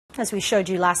As we showed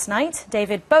you last night,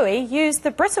 David Bowie used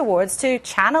the Brit Awards to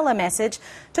channel a message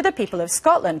to the people of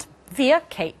Scotland via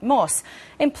Kate Moss,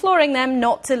 imploring them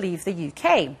not to leave the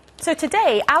UK. So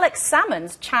today, Alex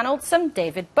Salmons channeled some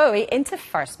David Bowie into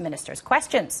First Minister's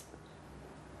questions.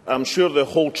 I'm sure the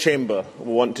whole chamber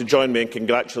will want to join me in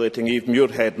congratulating Eve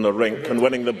Muirhead in the rink on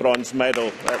winning the bronze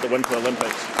medal at the Winter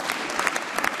Olympics.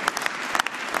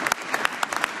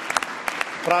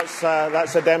 Perhaps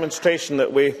that's a demonstration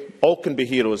that we all can be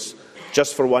heroes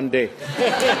just for one day.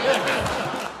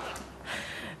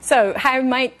 So, how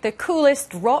might the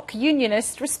coolest rock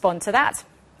unionist respond to that?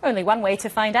 Only one way to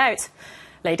find out.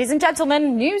 Ladies and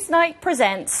gentlemen, Newsnight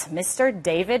presents Mr.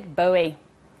 David Bowie.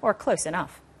 Or close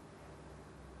enough.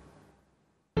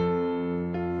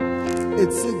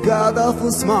 It's a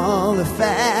god-awful small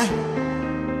affair,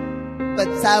 but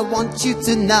I want you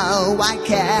to know I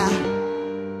care.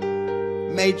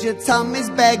 Major Tom is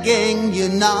begging, you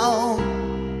know,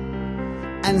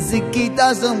 and Ziggy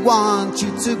doesn't want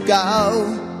you to go.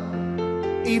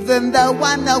 Even though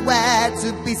I'm nowhere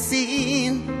to be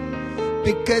seen,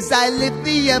 because I live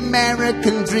the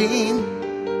American dream.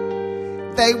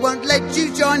 They won't let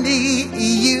you join the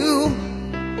EU,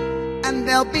 and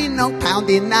there'll be no pound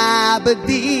in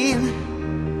Aberdeen.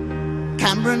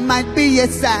 Cameron might be a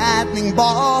saddening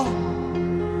bore,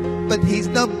 but he's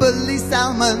no bully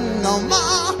Salmon no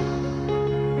more.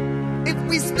 If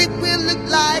we split, we'll look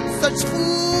like such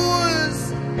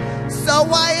fools. So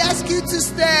I ask you to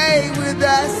stay with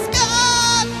us,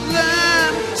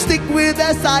 Scotland. Stick with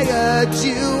us, I urge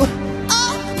you.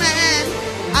 Oh man,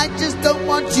 I just don't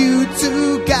want you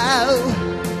to go.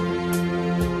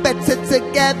 Better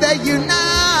together, you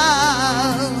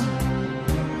know.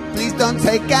 Please don't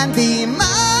take Andy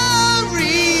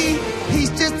Murray,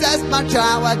 he's just as much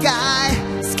our guy.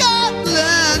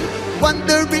 Scotland,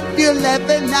 wonder if you'll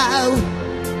ever know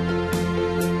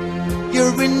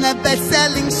you're in a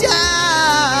best-selling show.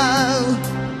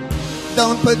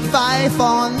 Don't put 5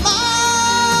 on my